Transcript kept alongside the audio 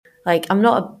Like, I'm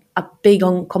not a big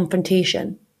on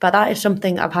confrontation, but that is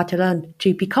something I've had to learn,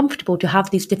 to be comfortable to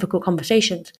have these difficult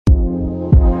conversations.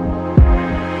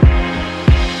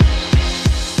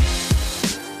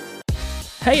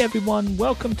 Hey everyone,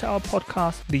 welcome to our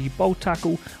podcast, The Bold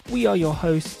Tackle. We are your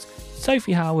hosts,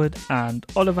 Sophie Howard and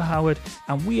Oliver Howard,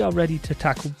 and we are ready to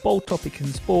tackle bold topics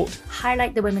in sport,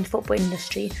 Highlight the women's football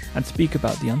industry, and speak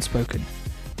about the unspoken.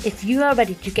 If you are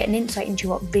ready to get an insight into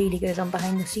what really goes on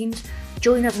behind the scenes,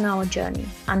 join us on our journey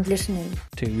and listening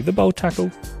to The Bold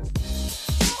Tackle.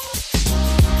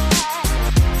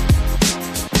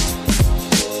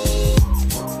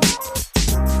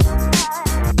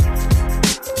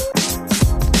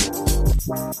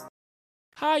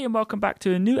 Hi and welcome back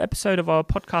to a new episode of our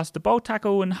podcast, The Bold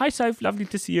Tackle. And hi Soph, lovely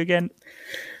to see you again.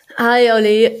 Hi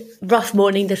Ollie, rough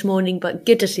morning this morning, but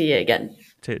good to see you again.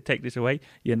 To take this away,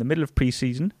 you're in the middle of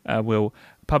pre-season. We'll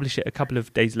publish it a couple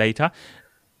of days later.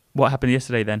 What happened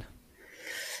yesterday then?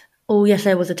 Oh,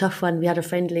 yesterday was a tough one. We had a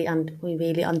friendly and we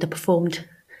really underperformed.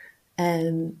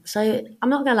 So I'm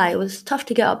not going to lie, it was tough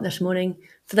to get up this morning.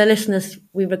 For the listeners,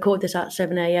 we record this at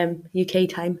 7 a.m. UK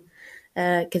time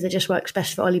because it just works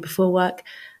best for Ollie before work.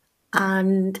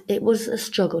 And it was a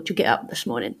struggle to get up this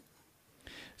morning.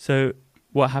 So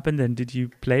what happened then? Did you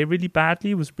play really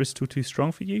badly? Was Bristol too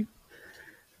strong for you?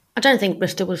 I don't think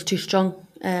Bristol was too strong.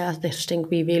 I just think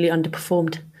we really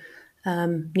underperformed.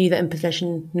 Neither in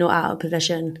possession nor out of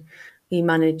possession. We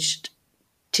managed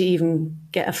to even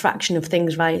get a fraction of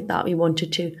things right that we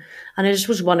wanted to. And it just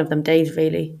was one of them days,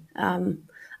 really.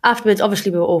 Afterwards,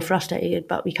 obviously, we were all frustrated,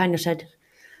 but we kind of said,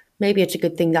 maybe it's a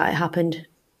good thing that it happened,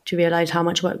 to realise how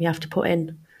much work we have to put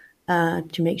in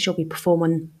to make sure we perform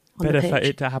on Better for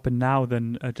it to happen now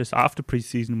than just after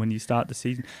pre-season when you start the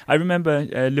season. I remember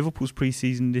Liverpool's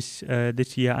pre-season this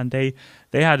year, and they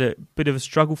had a bit of a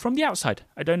struggle from the outside.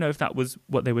 I don't know if that was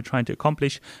what they were trying to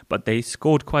accomplish, but they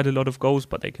scored quite a lot of goals,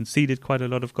 but they conceded quite a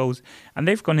lot of goals, and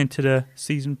they've gone into the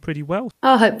season pretty well.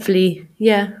 Oh, hopefully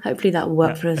that will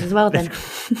work for us as well then.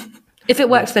 If it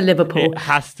works for Liverpool. It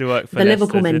has to work for the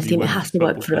Liverpool men's team. It has to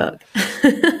work for us.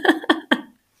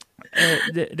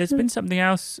 There's been something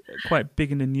else quite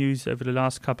big in the news over the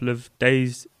last couple of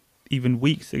days, even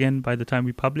weeks again by the time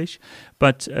we publish.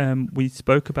 But we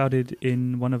spoke about it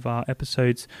in one of our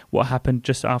episodes, what happened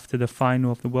just after the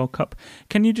final of the World Cup.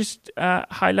 Can you just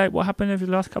highlight what happened over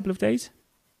the last couple of days?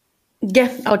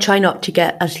 Yeah, I'll try not to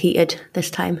get as heated this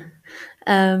time.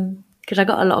 Because I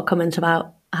got a lot of comments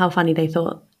about how funny they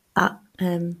thought that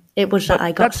it was that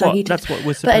I got so heated. That's what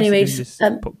we're supposed to do in this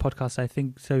podcast, I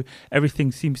think. So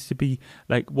everything seems to be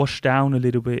like washed down a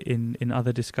little bit in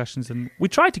other discussions. And we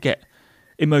try to get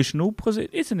emotional because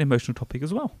it is an emotional topic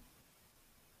as well.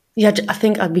 Yeah, I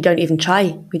think we don't even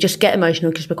try. We just get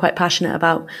emotional because we're quite passionate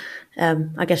about,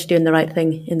 I guess, doing the right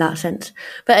thing in that sense.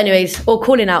 But anyways, or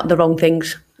calling out the wrong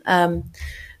things.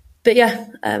 But yeah,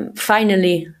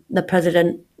 finally the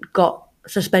president got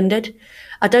suspended.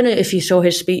 I don't know if you saw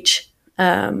his speech.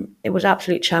 It was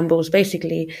absolute shambles.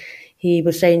 Basically, he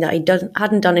was saying that he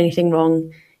hadn't done anything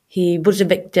wrong. He was a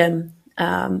victim,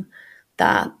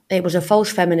 that it was a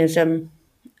false feminism,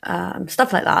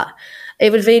 stuff like that.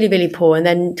 It was really, really poor. And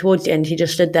then towards the end, he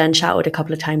just stood there and shouted a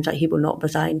couple of times that he will not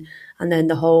resign. And then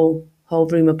the whole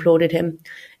room applauded him,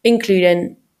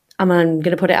 including, I'm going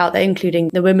to put it out there, including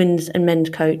the women's and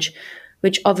men's coach,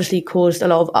 which obviously caused a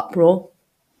lot of uproar.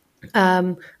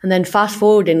 And then fast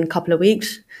forward in a couple of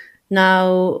weeks,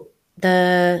 now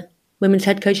the women's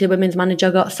head coach, the women's manager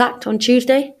got sacked on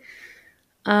Tuesday,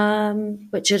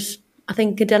 which is, I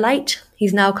think, a delight.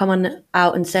 He's now come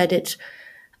out and said it's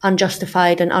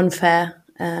unjustified and unfair.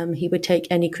 He would take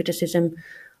any criticism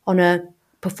on a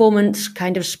performance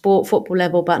kind of football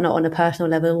level, but not on a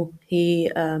personal level. He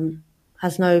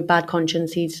has no bad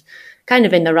conscience. He's kind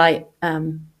of in the right.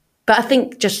 But I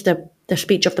think just the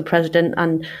speech of the president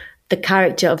and the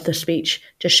character of the speech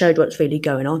just showed what's really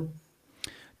going on.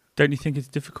 Don't you think it's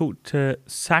difficult to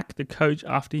sack the coach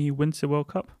after he wins the World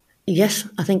Cup? Yes,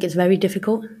 I think it's very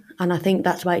difficult. And I think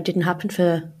that's why it didn't happen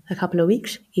for a couple of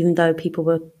weeks, even though people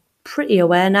were pretty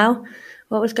aware now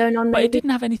what was going on. But it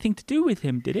didn't have anything to do with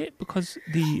him, did it? Because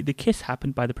the kiss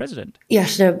happened by the president.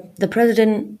 Yes, so the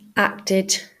president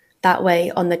acted that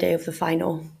way on the day of the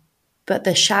final. But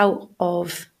the shout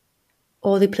of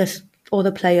all the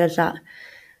players that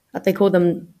they call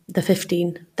them the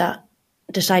 15 that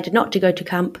decided not to go to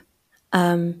camp,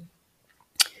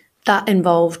 that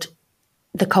involved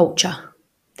the culture,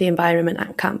 the environment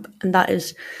at camp, and that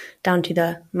is down to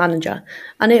the manager.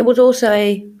 And it was also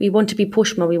we want to be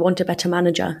pushed more, we want a better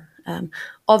manager.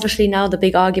 Obviously now the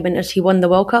big argument is he won the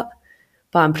World Cup,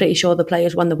 but I'm pretty sure the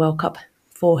players won the World Cup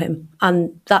for him.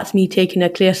 And that's me taking a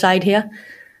clear side here.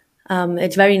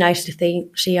 It's very nice to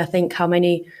see, I think, how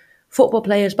many football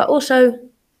players, but also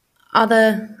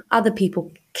other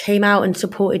people came out and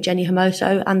supported Jenny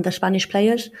Hermoso and the Spanish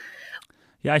players.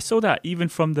 Yeah, I saw that even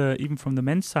from the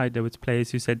men's side, there was players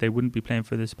who said they wouldn't be playing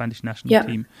for the Spanish national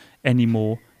team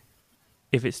anymore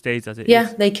if it stays as it is.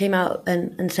 Yeah, they came out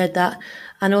and said that.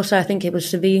 And also, I think it was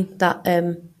Sophie that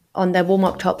on their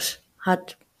warm-up tops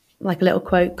had like a little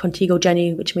quote, "Contigo,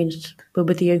 Jenny," which means "we're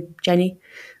with you, Jenny,"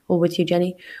 or "with you,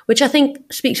 Jenny," which I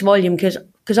think speaks volume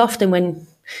because often when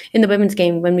in the women's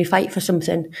game, when we fight for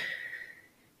something,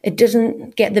 it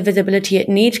doesn't get the visibility it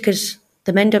needs because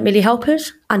the men don't really help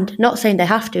us. And not saying they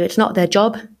have to, it's not their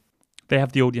job. They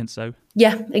have the audience though.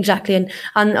 Yeah, exactly. And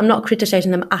I'm not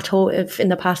criticising them at all if in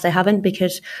the past they haven't,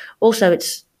 because also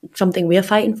it's something we're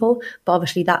fighting for. But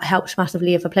obviously that helps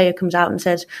massively if a player comes out and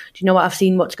says, do you know what, I've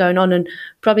seen what's going on. And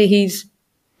probably he's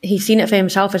seen it for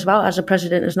himself as well. As a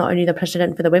president, is not only the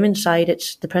president for the women's side,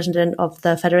 it's the president of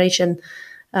the federation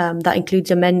that includes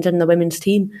the men's and the women's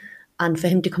team. And for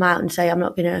him to come out and say, I'm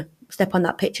not going to step on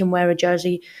that pitch and wear a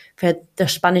jersey for the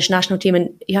Spanish national team.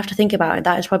 And you have to think about it,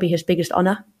 that is probably his biggest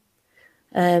honour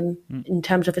in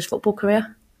terms of his football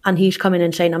career. And he's coming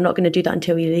and saying, I'm not going to do that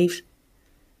until he leaves.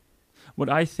 What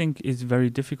I think is very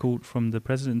difficult from the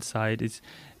president's side is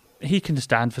he can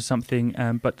stand for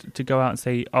something, but to go out and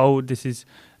say, oh, this is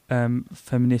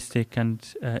feministic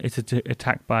and it's an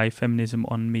attack by feminism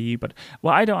on me. But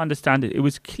well, I don't understand it. It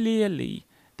was clearly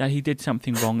that he did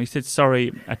something wrong. He said,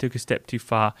 sorry, I took a step too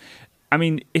far. I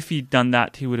mean, if he'd done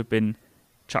that, he would have been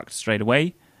chucked straight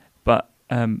away. But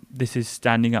this is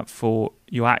standing up for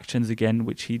your actions again,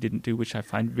 which he didn't do, which I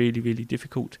find really, really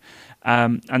difficult.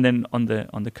 And then on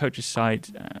the coach's side,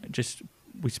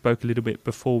 we spoke a little bit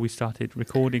before we started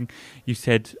recording. You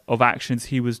said of actions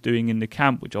he was doing in the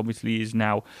camp, which obviously is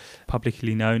now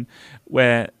publicly known,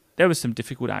 where there were some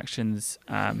difficult actions.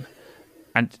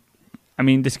 And I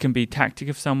mean, this can be tactic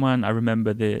of someone. I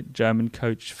remember the German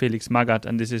coach Felix Magath,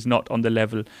 and this is not on the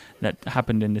level that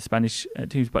happened in the Spanish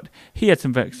teams, but he had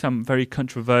some very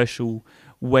controversial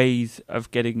ways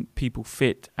of getting people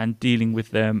fit and dealing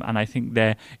with them. And I think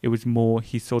there it was more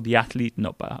he saw the athlete,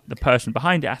 not the person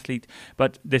behind the athlete,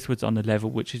 but this was on a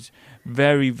level which is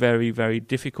very, very, very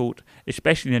difficult,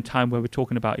 especially in a time where we're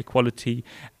talking about equality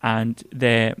and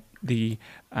the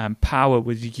power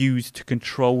was used to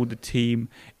control the team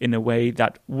in a way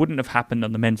that wouldn't have happened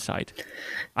on the men's side,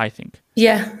 I think.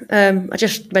 Yeah, I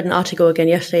just read an article again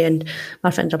yesterday, and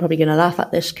my friends are probably going to laugh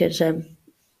at this because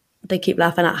they keep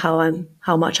laughing at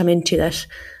how much I'm into this,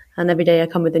 and every day I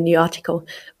come with a new article.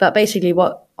 But basically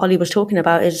what Ollie was talking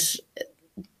about is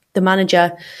the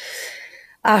manager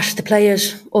asked the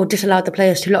players or disallowed the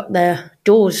players to lock their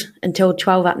doors until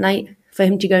 12 at night for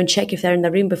him to go and check if they're in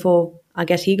the room before, I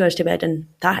guess, he goes to bed, and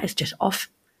that is just off.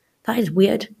 That is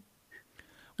weird.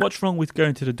 What's wrong with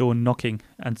going to the door and knocking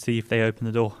and see if they open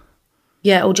the door?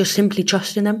 Yeah, or just simply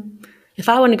trusting them. If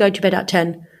I want to go to bed at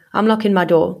 10, I'm locking my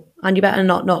door, and you better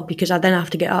not knock because I then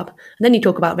have to get up. And then you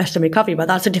talk about rest and recovery, but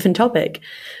that's a different topic.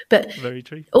 But very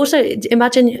true. Also,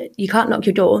 imagine you can't knock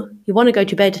your door. You want to go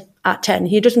to bed at 10.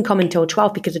 He doesn't come until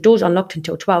 12 because the door's unlocked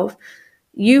until 12.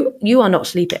 You are not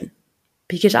sleeping.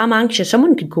 Because I'm anxious,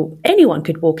 anyone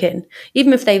could walk in,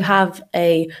 even if they have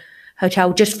a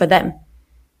hotel just for them.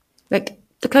 Like,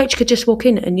 the coach could just walk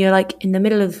in and you're like in the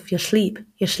middle of your sleep,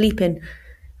 you're sleeping.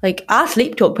 Like, I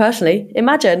sleep talk personally,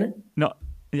 imagine. Not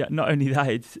only that,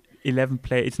 it's 11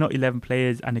 players. It's not 11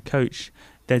 players and a coach.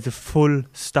 There's a full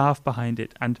staff behind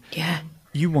it. And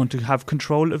you want to have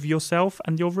control of yourself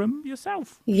and your room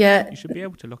yourself. Yeah. You should be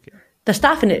able to lock it. The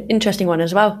staff, an interesting one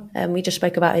as well. We just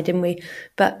spoke about it, didn't we?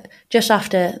 But just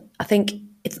after, I think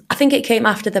it came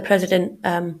after the president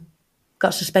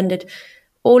got suspended.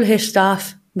 All his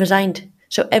staff resigned.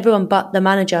 So everyone but the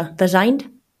manager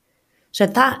resigned. So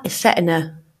that is setting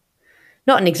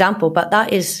not an example, but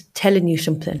that is telling you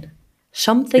something.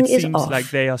 Something is off. It seems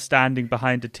like they are standing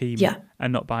behind the team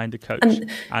and not behind the coach.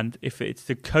 And if it's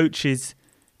the coach's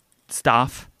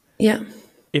staff,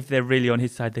 if they're really on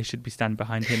his side, they should be standing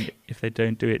behind him. If they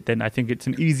don't do it, then I think it's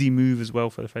an easy move as well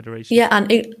for the federation. Yeah,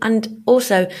 and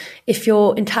also, if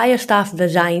your entire staff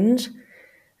resigns,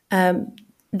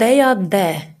 they are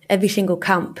there every single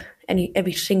camp,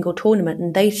 every single tournament,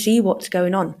 and they see what's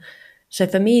going on. So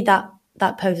for me,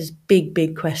 that poses big,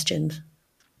 big questions.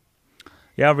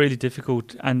 Yeah, really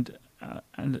difficult and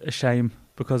a shame,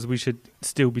 because we should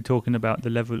still be talking about the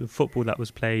level of football that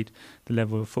was played, the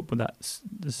level of football that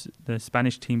the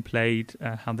Spanish team played,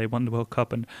 how they won the World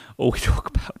Cup, and all we talk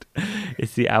about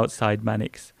is the outside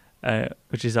Mannix,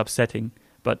 which is upsetting.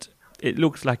 But it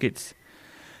looks like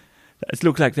It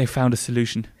looks like they found a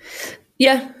solution.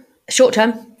 Yeah, short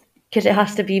term, because it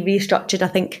has to be restructured. I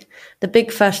think the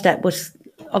big first step was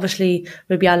obviously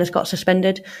Rubiales got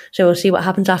suspended, so we'll see what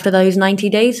happens after those 90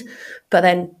 days. But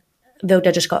then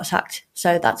Vilda just got sacked,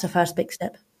 so that's the first big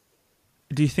step.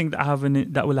 Do you think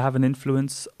that will have an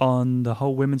influence on the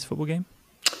whole women's football game?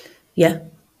 Yeah,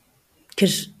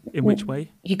 because in which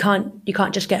way? You can't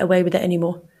just get away with it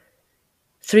anymore.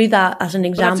 Through that as an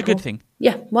example, but that's a good thing.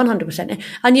 Yeah, 100%.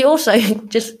 And you also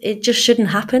it just shouldn't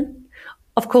happen.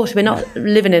 Of course, we're not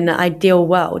living in an ideal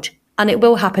world, and it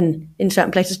will happen in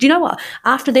certain places. Do you know what?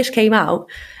 After this came out,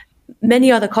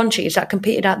 many other countries that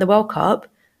competed at the World Cup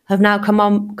have now come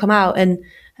out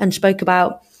and spoke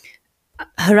about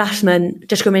harassment,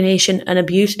 discrimination, and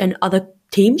abuse in other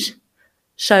teams.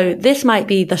 So this might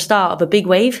be the start of a big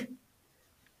wave.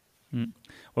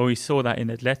 Well, we saw that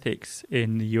in athletics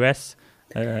in the US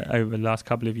over the last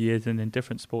couple of years, and in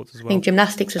different sports as well. I think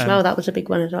gymnastics as well. That was a big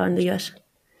one as well in the US.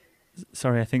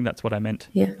 Sorry, I think that's what I meant.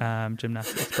 Yeah.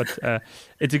 Gymnastics. But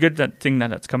it's a good thing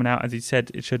that's coming out. As he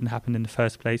said, it shouldn't happen in the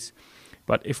first place.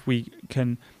 But if we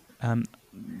can, I'm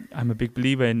a big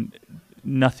believer in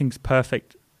nothing's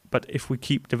perfect. But if we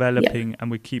keep developing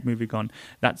and we keep moving on,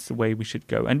 that's the way we should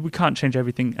go. And we can't change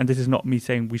everything. And this is not me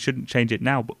saying we shouldn't change it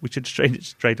now, but we should change it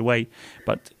straight away.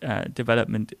 But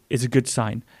development is a good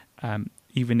sign,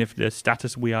 even if the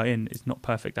status we are in is not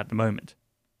perfect at the moment.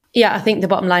 Yeah, I think the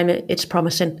bottom line, it's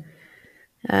promising.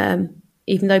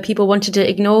 Even though people wanted to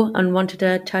ignore and wanted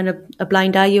to turn a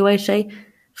blind eye, you always say,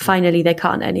 finally they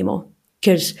can't anymore.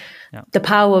 Because the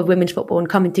power of women's football and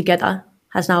coming together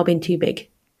has now been too big.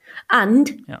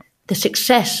 And the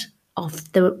success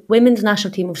of the women's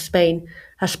national team of Spain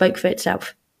has spoke for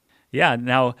itself. Yeah,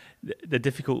 now the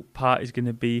difficult part is going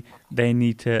to be they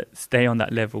need to stay on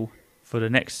that level for the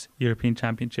next European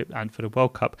Championship and for the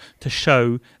World Cup to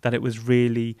show that it was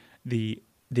really the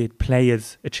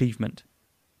players' achievement.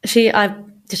 See, I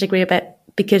disagree a bit,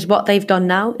 because what they've done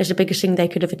now is the biggest thing they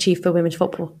could have achieved for women's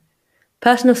football.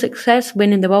 Personal success,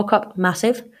 winning the World Cup,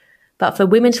 massive. But for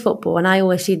women's football, and I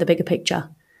always see the bigger picture,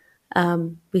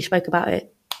 we spoke about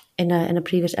it in a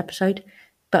previous episode.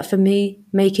 But for me,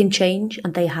 making change,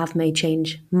 and they have made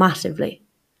change massively.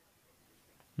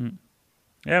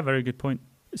 Yeah, very good point.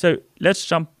 So let's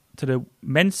jump to the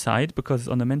men's side, because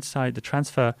on the men's side, the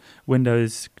transfer window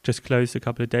is just closed a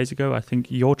couple of days ago. I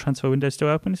think your transfer window is still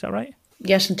open, is that right?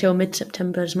 Yes, until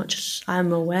mid-September, as much as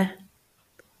I'm aware.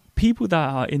 People that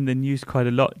are in the news quite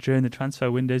a lot during the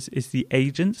transfer windows is the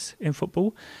agents in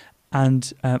football.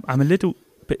 And I'm a little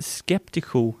bit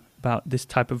sceptical about this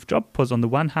type of job, because on the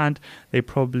one hand, they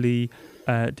probably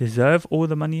deserve all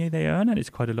the money they earn, and it's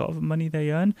quite a lot of money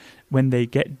they earn when they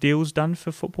get deals done for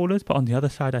footballers. But on the other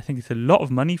side, I think it's a lot of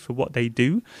money for what they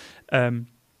do.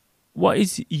 What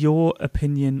is your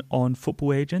opinion on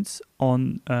football agents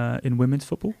in women's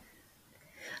football?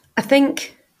 I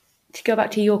think, to go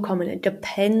back to your comment, it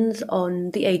depends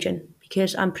on the agent,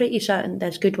 because I'm pretty certain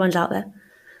there's good ones out there.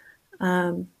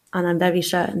 And I'm very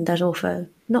certain there's also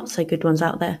not so good ones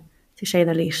out there, to say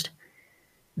the least.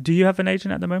 Do you have an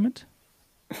agent at the moment?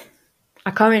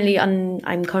 I'm currently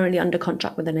under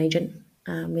contract with an agent.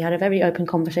 We had a very open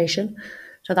conversation,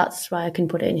 so that's why I can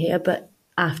put it in here. But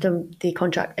after the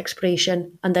contract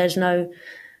expiration, and there's no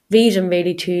reason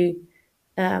really to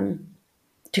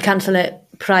cancel it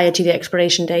prior to the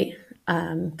expiration date,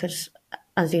 because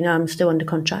as you know, I'm still under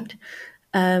contract.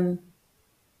 We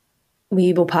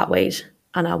will part ways,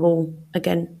 and I will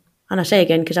again, and I say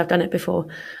again because I've done it before,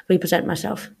 represent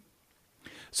myself.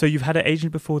 So you've had an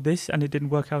agent before this, and it didn't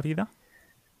work out either?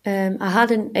 I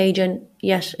had an agent,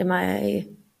 yes,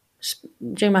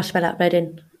 during my spell at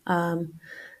Reading, but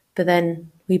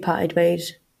then we parted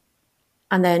ways.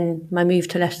 And then my move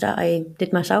to Leicester, I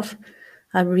did myself.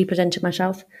 I represented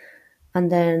myself.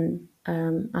 And then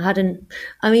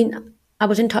I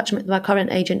was in touch with my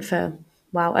current agent for,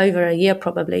 over a year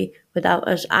probably, without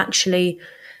us actually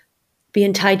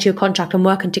being tied to a contract and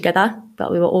working together.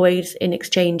 But we were always in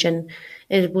exchange, and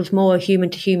it was more a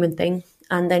human-to-human thing.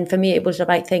 And then for me, it was the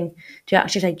right thing to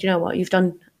actually say, do you know what, you've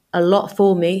done a lot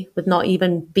for me with not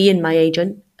even being my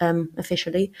agent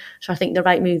officially. So I think the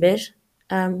right move is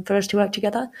for us to work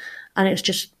together. And it's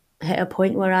just hit a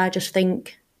point where I just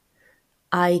think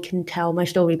I can tell my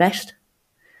story best,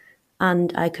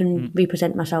 and I can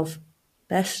represent myself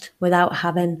best without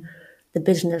having the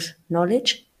business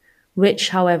knowledge, which,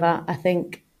 however, I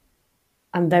think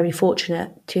I'm very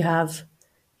fortunate to have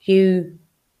you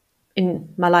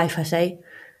in my life, I say,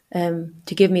 to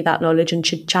give me that knowledge and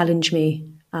should challenge me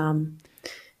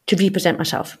to represent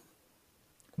myself.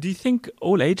 Do you think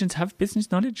all agents have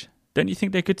business knowledge? Don't you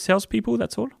think they're good salespeople,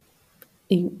 that's all?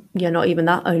 you're not even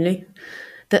that only.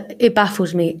 That it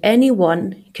baffles me.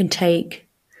 Anyone can take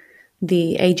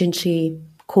the agency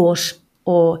course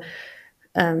or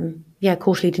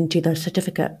course leading to the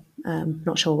certificate.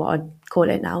 Not sure what I'd call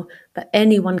it now, but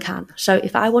anyone can. So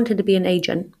if I wanted to be an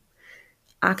agent,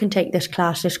 I can take this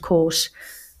class, this course,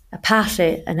 pass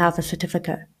it, and have a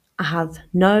certificate. I have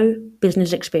no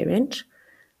business experience.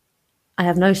 I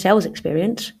have no sales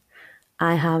experience.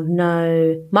 I have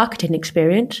no marketing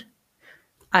experience.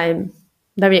 I'm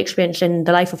very experienced in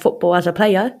the life of football as a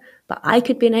player, but I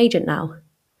could be an agent now.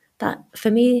 That, for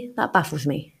me, that baffles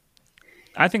me.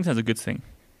 I think that's a good thing,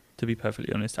 to be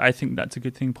perfectly honest. I think that's a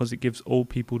good thing because it gives all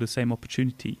people the same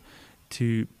opportunity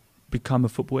to become a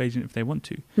football agent if they want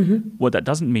to. Mm-hmm. What that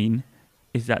doesn't mean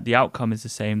is that the outcome is the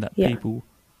same, that people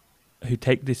who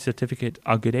take this certificate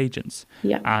are good agents.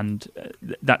 Yeah. And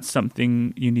that's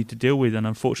something you need to deal with. And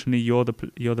unfortunately, you're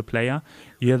the player.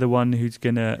 You're the one who's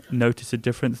going to notice a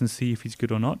difference and see if he's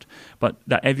good or not. But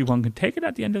that everyone can take it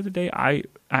at the end of the day, I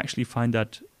actually find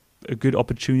that a good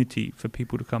opportunity for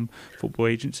people to become football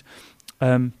agents.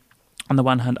 On the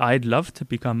one hand, I'd love to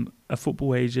become a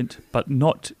football agent, but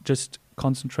not just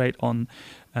concentrate on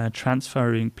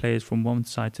transferring players from one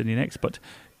side to the next, but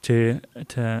to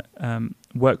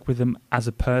work with them as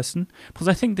a person, because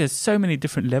I think there's so many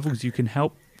different levels you can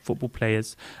help football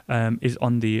players. Is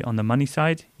on the money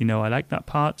side. I like that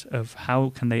part of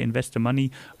how can they invest the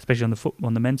money, especially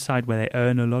on the men's side where they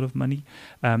earn a lot of money.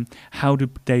 How do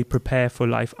they prepare for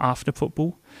life after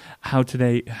football? How do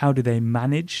they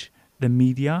manage the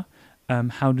media?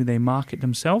 How do they market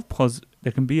themselves? Because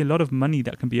there can be a lot of money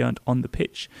that can be earned on the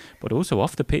pitch, but also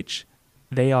off the pitch.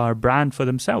 They are a brand for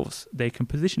themselves. They can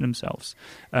position themselves.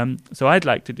 So I'd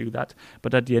like to do that.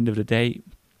 But at the end of the day,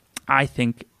 I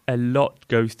think a lot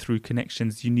goes through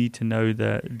connections. You need to know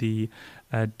the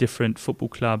different football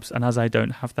clubs. And as I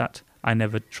don't have that, I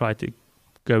never try to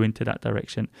go into that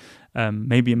direction.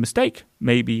 Maybe a mistake,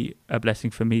 maybe a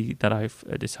blessing for me that I've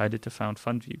decided to found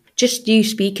Fundview. Just you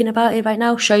speaking about it right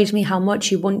now shows me how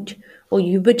much you want, or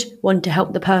you would want to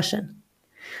help the person.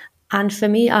 And for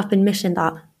me, I've been missing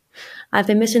that. I've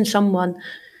been missing someone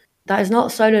that is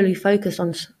not solely focused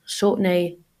on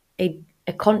sorting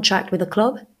a contract with a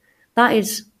club. That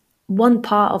is one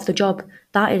part of the job.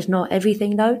 That is not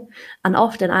everything, though. And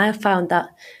often I have found that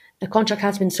the contract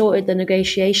has been sorted, the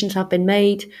negotiations have been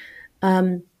made,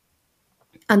 and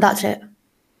that's it.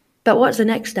 But what's the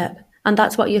next step? And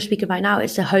that's what you're speaking about now.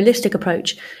 It's a holistic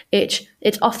approach. It's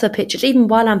off the pitch. It's even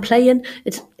while I'm playing.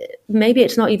 Maybe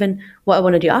it's not even what I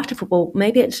want to do after football.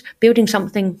 Maybe it's building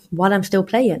something while I'm still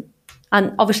playing.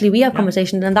 And obviously we have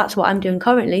conversations, and that's what I'm doing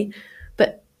currently.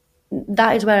 But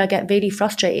that is where I get really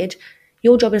frustrated.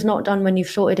 Your job is not done when you've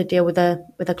sorted a deal with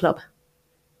a club.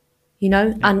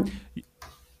 And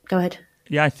go ahead.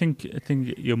 Yeah, I think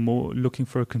you're more looking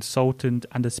for a consultant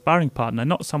and a sparring partner,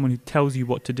 not someone who tells you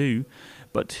what to do,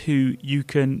 but who you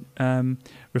can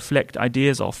reflect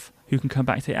ideas off, who can come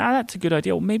back and say, that's a good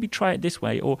idea, or maybe try it this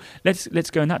way, or let's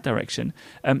go in that direction.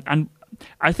 And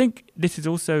I think this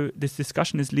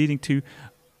discussion is leading to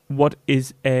what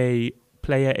is a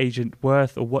player agent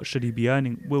worth, or what should he be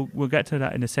earning. We'll get to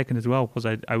that in a second as well, because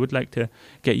I would like to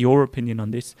get your opinion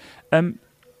on this.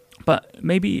 But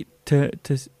maybe to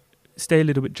stay a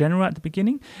little bit general at the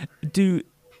beginning, do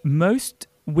most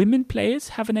women players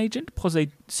have an agent? Because they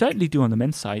certainly do on the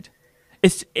men's side.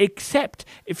 Except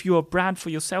if you're a brand for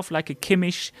yourself, like a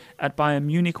Kimmich at Bayern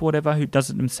Munich or whatever, who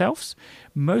does it themselves.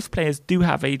 Most players do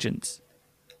have agents.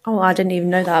 Oh, I didn't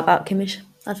even know that about Kimmich.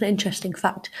 That's an interesting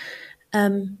fact.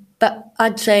 But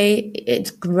I'd say it's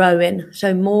growing.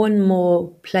 So more and more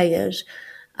players,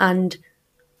 and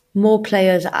more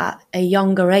players at a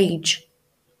younger age,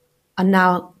 are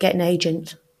now getting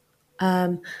agents.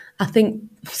 I think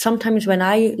sometimes when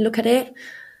I look at it,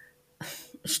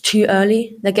 it's too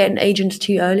early. They're getting agents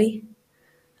too early.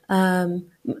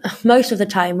 Most of the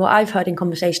time, what I've heard in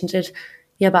conversations is,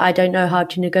 but I don't know how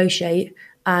to negotiate,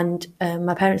 and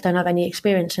my parents don't have any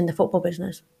experience in the football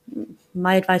business.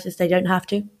 My advice is they don't have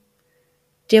to.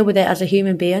 Deal with it as a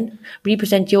human being.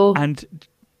 Represent your... And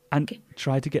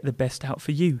try to get the best out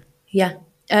for you. Yeah.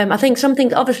 I think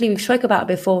something, obviously we've spoke about it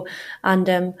before,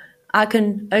 and I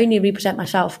can only represent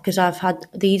myself because I've had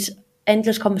these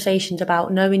endless conversations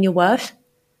about knowing your worth,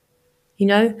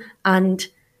 and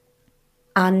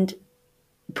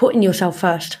putting yourself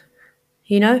first,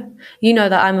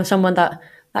 that I'm someone that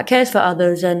cares for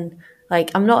others, and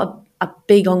I'm not a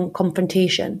big on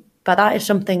confrontation, but that is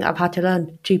something I've had to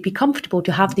learn, to be comfortable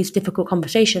to have these difficult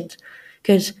conversations,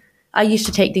 because I used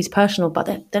to take these personal,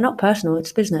 but they're not personal,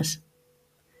 it's business.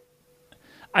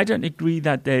 I don't agree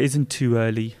that there isn't too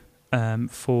early.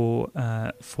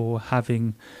 for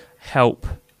having help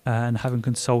and having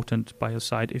consultant by your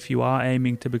side. If you are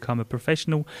aiming to become a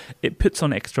professional, it puts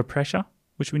on extra pressure,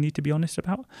 which we need to be honest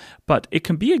about. But it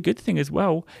can be a good thing as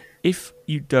well if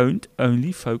you don't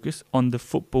only focus on the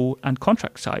football and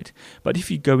contract side. But if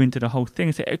you go into the whole thing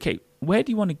and say, okay, where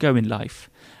do you want to go in life?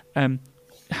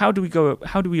 How do we go?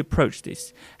 How do we approach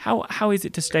this? How is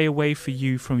it to stay away for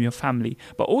you from your family?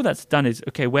 But all that's done is,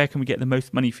 okay, where can we get the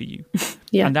most money for you?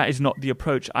 Yeah. And that is not the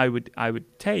approach I would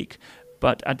take.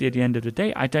 But at the end of the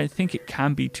day, I don't think it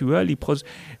can be too early, because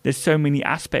there's so many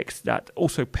aspects that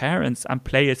also parents and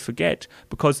players forget,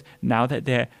 because now that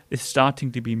there's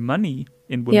starting to be money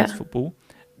in women's football,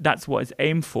 that's what it's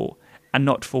aimed for, and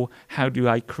not for how do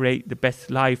I create the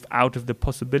best life out of the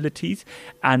possibilities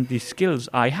and the skills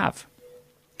I have.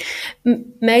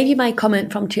 Maybe my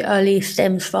comment from too early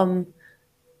stems from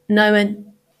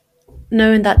knowing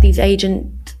that these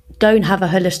agents don't have a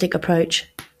holistic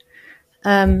approach.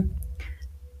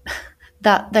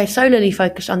 That they're solely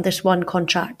focused on this one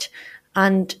contract,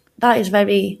 and that is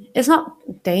it's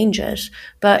not dangerous,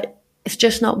 but it's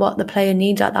just not what the player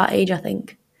needs at that age, I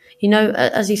think. You know,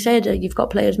 as you said, you've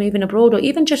got players moving abroad or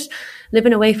even just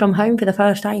living away from home for the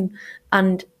first time,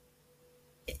 and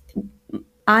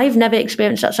I've never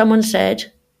experienced that someone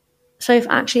said, so if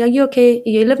actually, are you okay?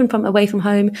 You're living away from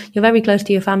home, you're very close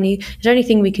to your family, is there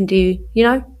anything we can do, you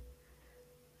know?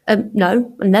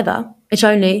 No, never. It's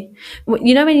only,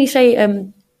 you know, when you say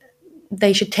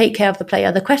they should take care of the player,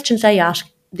 the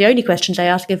only questions they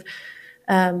ask if,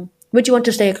 would you want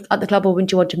to stay at the club or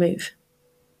would you want to move?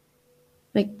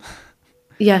 Like,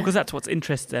 yeah. Because that's what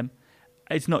interests them.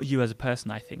 It's not you as a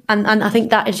person, I think. And I think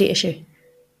that is the issue.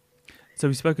 So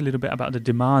we spoke a little bit about the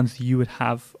demands you would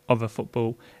have of a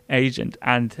football agent.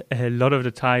 And a lot of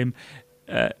the time,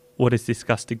 what is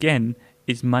discussed again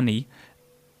is money.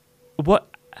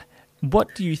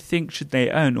 What do you think should they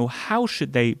earn, or how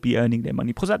should they be earning their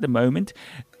money? Because at the moment,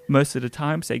 most of the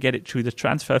times they get it through the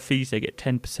transfer fees. They get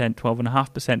 10%,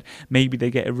 12.5%. Maybe they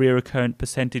get a recurrent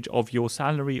percentage of your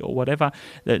salary or whatever.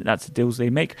 That's the deals they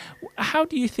make. How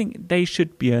do you think they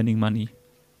should be earning money?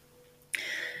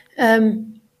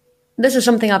 This is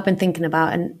something I've been thinking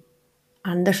about,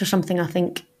 and this is something I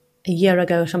think a year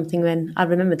ago or something, when I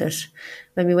remember this,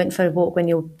 when we went for a walk when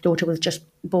your daughter was just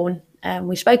born,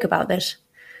 we spoke about this.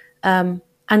 And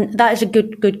that is a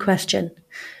good question,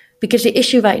 because the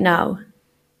issue right now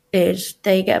is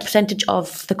they get a percentage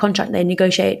of the contract they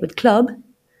negotiate with club,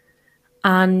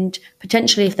 and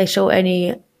potentially if they saw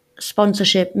any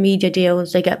sponsorship media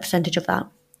deals, they get a percentage of that.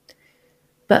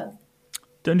 But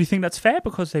don't you think that's fair,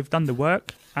 because they've done the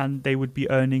work and they would be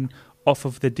earning off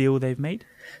of the deal they've made?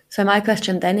 So my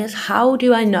question then is, how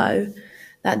do I know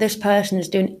that this person is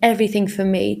doing everything for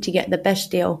me to get the best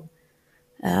deal?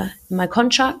 My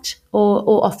contract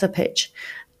or off the pitch.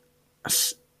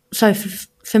 So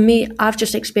for me, I've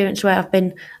just experienced where I've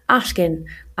been asking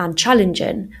and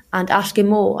challenging and asking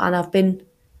more, and I've been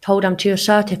told I'm too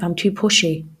assertive, I'm too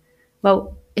pushy.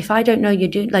 Well, if I don't know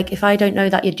if I don't know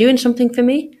that you're doing something for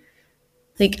me,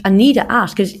 like, I need to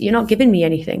ask, because you're not giving me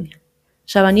anything.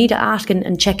 So I need to ask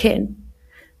and check in,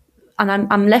 and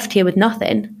I'm left here with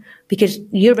nothing because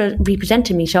you're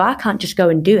representing me. So I can't just go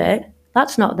and do it.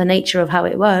 That's not the nature of how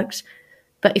it works.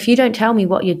 But if you don't tell me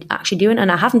what you're actually doing,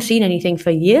 and I haven't seen anything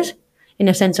for years, in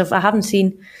a sense of I haven't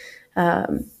seen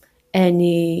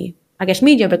any, I guess,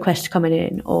 media requests coming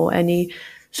in, or any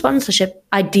sponsorship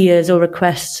ideas or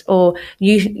requests, or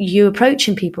you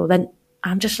approaching people, then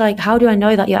I'm just like, how do I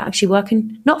know that you're actually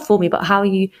working, not for me, but how are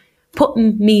you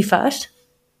putting me first?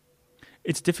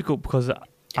 It's difficult because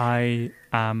I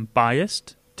am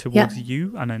biased towards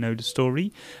you, and I know the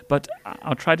story, but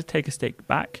I'll try to take a step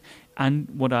back. And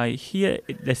what I hear,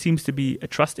 there seems to be a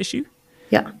trust issue.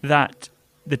 Yeah. That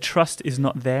the trust is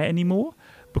not there anymore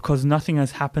because nothing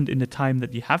has happened in the time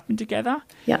that you have been together.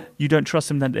 Yeah. You don't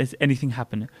trust him that there's anything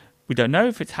happened. We don't know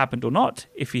if it's happened or not,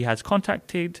 if he has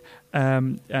contacted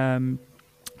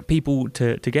people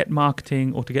to get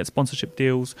marketing or to get sponsorship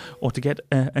deals or to get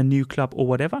a new club or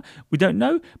whatever. We don't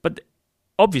know, but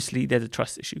obviously there's a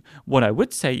trust issue. What I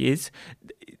would say is,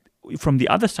 from the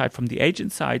other side, from the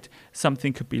agent side,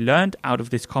 something could be learned out of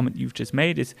this comment you've just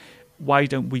made is, why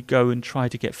don't we go and try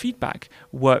to get feedback,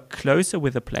 work closer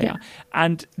with a player? Yeah.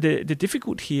 And the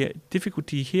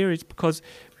difficulty here is because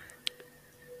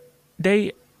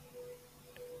I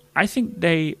think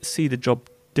they see the job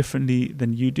differently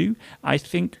than you do. I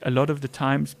think a lot of the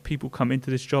times people come into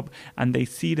this job and they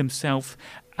see themselves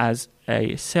as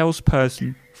a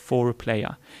salesperson for a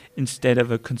player instead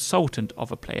of a consultant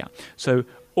of a player. So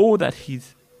all that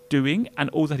he's doing and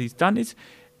all that he's done is,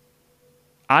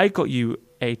 I got you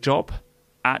a job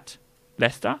at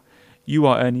Leicester. You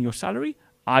are earning your salary.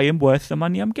 I am worth the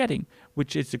money I'm getting,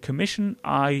 which is the commission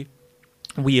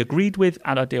we agreed with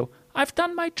at our deal. I've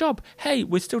done my job. Hey,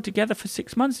 we're still together for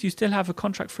 6 months. You still have a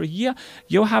contract for a year.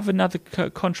 You'll have another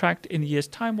contract in a year's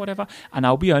time, whatever, and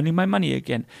I'll be earning my money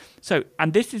again. So,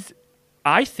 and this is,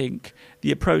 I think,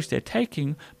 the approach they're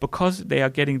taking because they are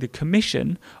getting the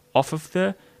commission off of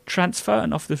the transfer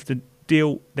and off of the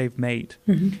deal they've made.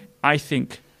 Mm-hmm. I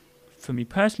think, for me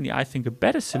personally, I think a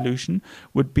better solution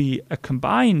would be a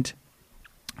combined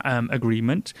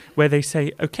agreement where they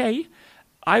say, okay,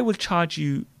 I will charge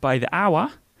you by the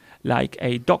hour, like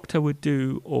a doctor would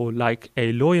do, or like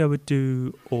a lawyer would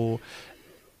do, or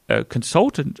a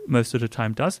consultant most of the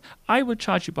time does. I would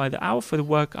charge you by the hour for the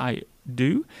work I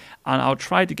do, and I'll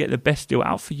try to get the best deal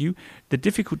out for you. The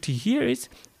difficulty here is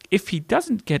if he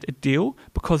doesn't get a deal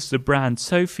because the brand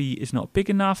Sophie is not big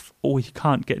enough or he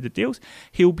can't get the deals,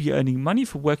 he'll be earning money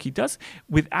for work he does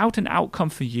without an outcome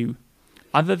for you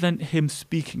other than him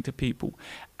speaking to people.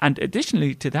 And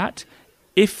additionally to that,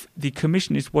 if the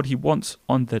commission is what he wants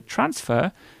on the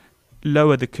transfer,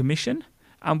 lower the commission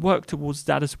and work towards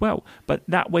that as well. But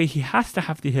that way he has to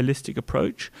have the holistic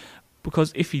approach,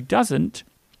 because if he doesn't,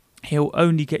 he'll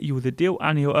only get you the deal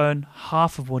and he'll earn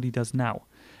half of what he does now.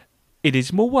 It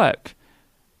is more work.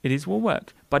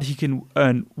 But he can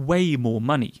earn way more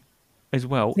money as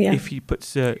well if he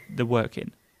puts the work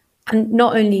in. And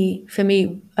not only for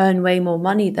me earn way more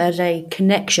money, there's a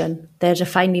connection. There's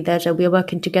a we're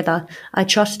working together. I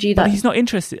trust you. But he's not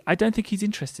interested. I don't think he's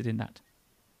interested in that.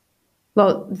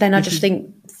 Well, then I just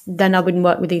think then I wouldn't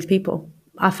work with these people.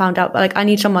 I found out I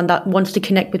need someone that wants to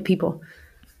connect with people.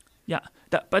 Yeah,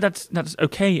 but that's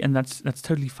okay, and that's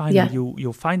totally fine. Yeah.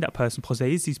 You'll find that person because there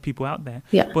is these people out there.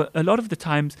 Yeah. But a lot of the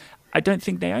times, I don't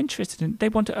think they are interested in. They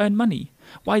want to earn money.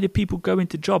 Why do people go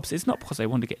into jobs? It's not because they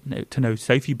want to get to know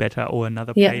Sophie better or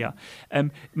another player.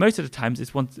 Most of the times,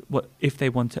 it's if they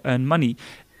want to earn money.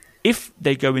 If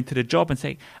they go into the job and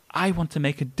say, "I want to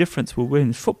make a difference with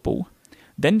women's football,"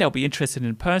 then they'll be interested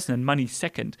in person and money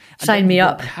second. And sign me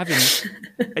up.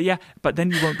 But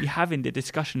then you won't be having the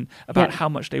discussion about how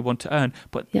much they want to earn,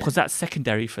 because that's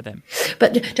secondary for them.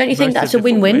 But don't you think that's a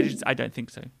win-win? I don't think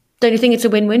so. Don't you think it's a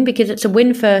win-win? Because it's a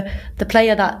win for the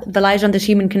player that relies on this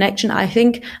human connection, I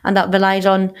think, and that relies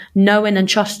on knowing and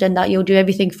trusting that you'll do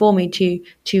everything for me to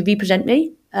represent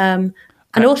me. And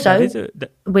also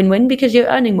win-win because you're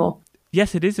earning more.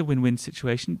 Yes, it is a win-win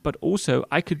situation, but also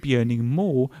I could be earning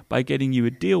more by getting you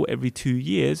a deal every 2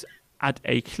 years at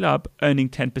a club, earning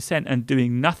 10% and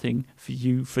doing nothing for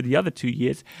you for the other 2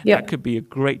 years. That could be a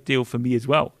great deal for me as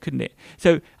well, couldn't it?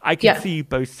 So I can see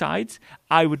both sides.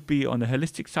 I would be on the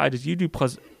holistic side as you do,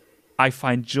 because I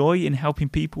find joy in helping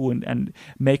people and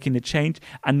making a change,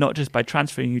 and not just by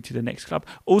transferring you to the next club.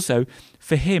 Also,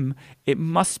 for him, it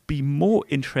must be more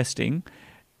interesting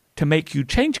to make you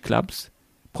change clubs,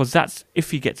 because that's,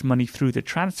 if he gets money through the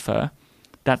transfer,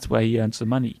 that's where he earns the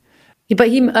money. But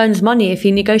he earns money if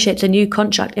he negotiates a new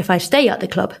contract if I stay at the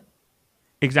club.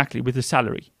 Exactly, with the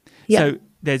salary. Yeah. So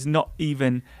there's not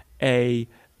even a...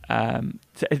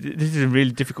 this is a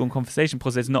really difficult conversation,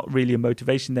 because there's not really a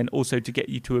motivation then also to get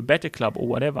you to a better club or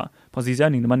whatever, because he's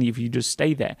earning the money if you just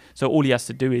stay there. So all he has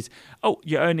to do is,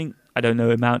 you're earning, I don't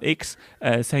know, amount X,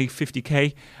 say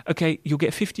 50k. Okay, you'll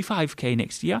get 55k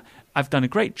next year. I've done a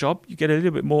great job. You get a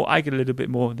little bit more, I get a little bit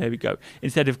more. There we go.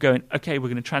 Instead of going, okay, we're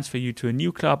going to transfer you to a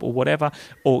new club or whatever,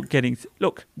 or getting,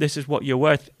 look, this is what you're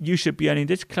worth. You should be earning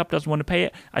this. Club doesn't want to pay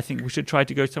it. I think we should try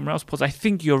to go somewhere else, because I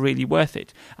think you're really worth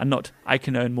it, and not I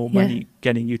can earn more money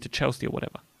getting you to Chelsea or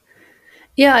whatever.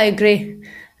 Yeah, I agree.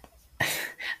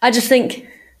 I just think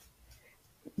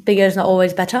bigger is not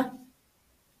always better.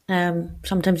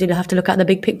 Sometimes you have to look at the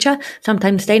big picture.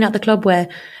 Sometimes staying at the club where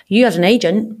you as an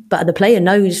agent, but the player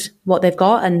knows what they've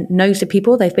got and knows the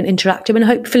people they've been interacting with,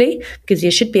 hopefully, because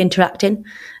you should be interacting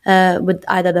with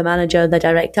either the manager or the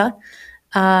director.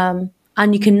 And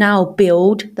you can now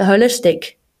build the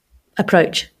holistic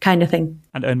approach kind of thing.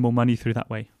 And earn more money through that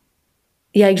way.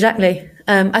 Yeah, exactly.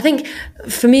 I think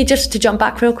for me, just to jump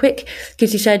back real quick,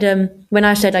 because you said, when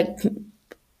I said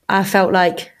I felt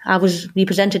like I was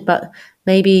represented, but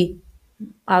maybe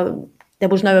there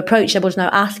was no approach, there was no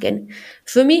asking.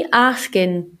 For me,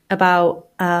 asking about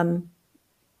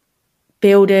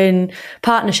building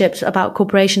partnerships, about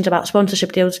corporations, about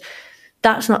sponsorship deals,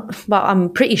 that's not, well, I'm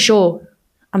pretty sure,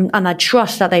 and I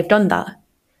trust that they've done that.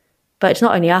 But it's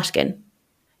not only asking.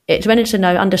 It's when it's a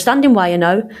no, understanding why you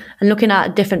know, and looking at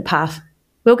a different path.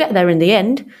 We'll get there in the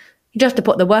end. You just have to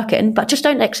put the work in, but just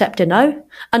don't accept a no.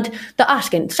 And the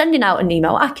asking, sending out an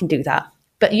email, I can do that.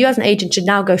 But you as an agent should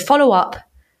now go follow up,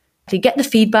 to get the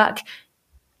feedback,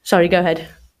 Sorry, go ahead.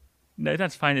 No,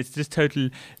 that's fine. It's just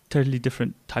totally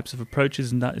different types of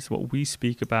approaches, and that is what we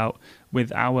speak about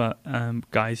with our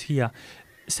guys here.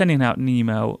 Sending out an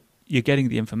email, you're getting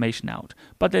the information out,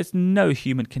 but there's no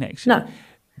human connection. No.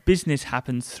 Business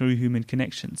happens through human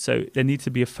connection. So there needs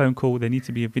to be a phone call, there needs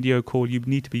to be a video call, you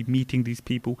need to be meeting these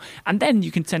people. And then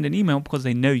you can send an email because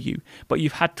they know you, but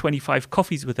you've had 25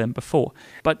 coffees with them before.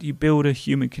 But you build a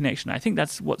human connection. I think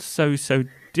that's what's so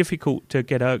difficult to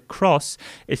get across,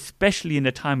 especially in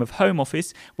a time of home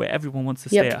office where everyone wants to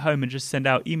stay at home and just send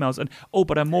out emails and,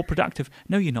 but I'm more productive.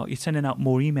 No, you're not. You're sending out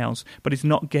more emails, but it's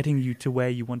not getting you to where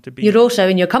you want to be. You're also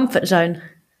in your comfort zone.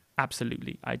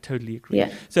 Absolutely. I totally agree.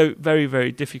 Yeah. So very,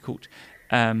 very difficult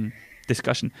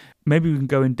discussion. Maybe we can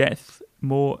go in depth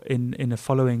more in a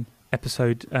following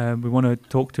episode. We want to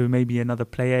talk to maybe another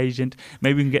play agent.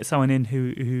 Maybe we can get someone in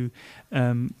who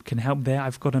can help there.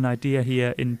 I've got an idea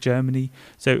here in Germany.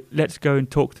 So let's go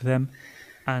and talk to them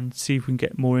and see if we can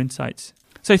get more insights.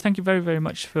 So thank you very, very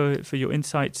much for your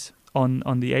insights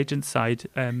on the agent side.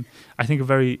 I think a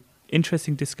very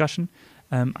interesting discussion.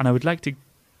 And I would like to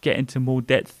get into more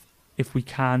depth if we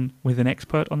can with an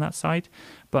expert on that side.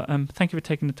 But thank you for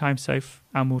taking the time, Soph,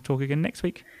 and we'll talk again next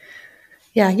week.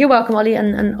 Yeah, you're welcome, Ollie,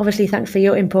 and obviously thanks for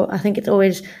your input. I think it's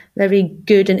always very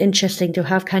good and interesting to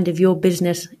have kind of your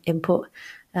business input,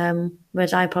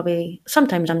 whereas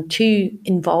sometimes I'm too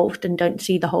involved and don't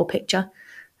see the whole picture.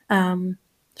 So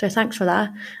thanks for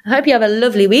that. I hope you have a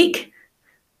lovely week,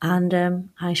 and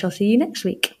I shall see you next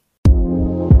week.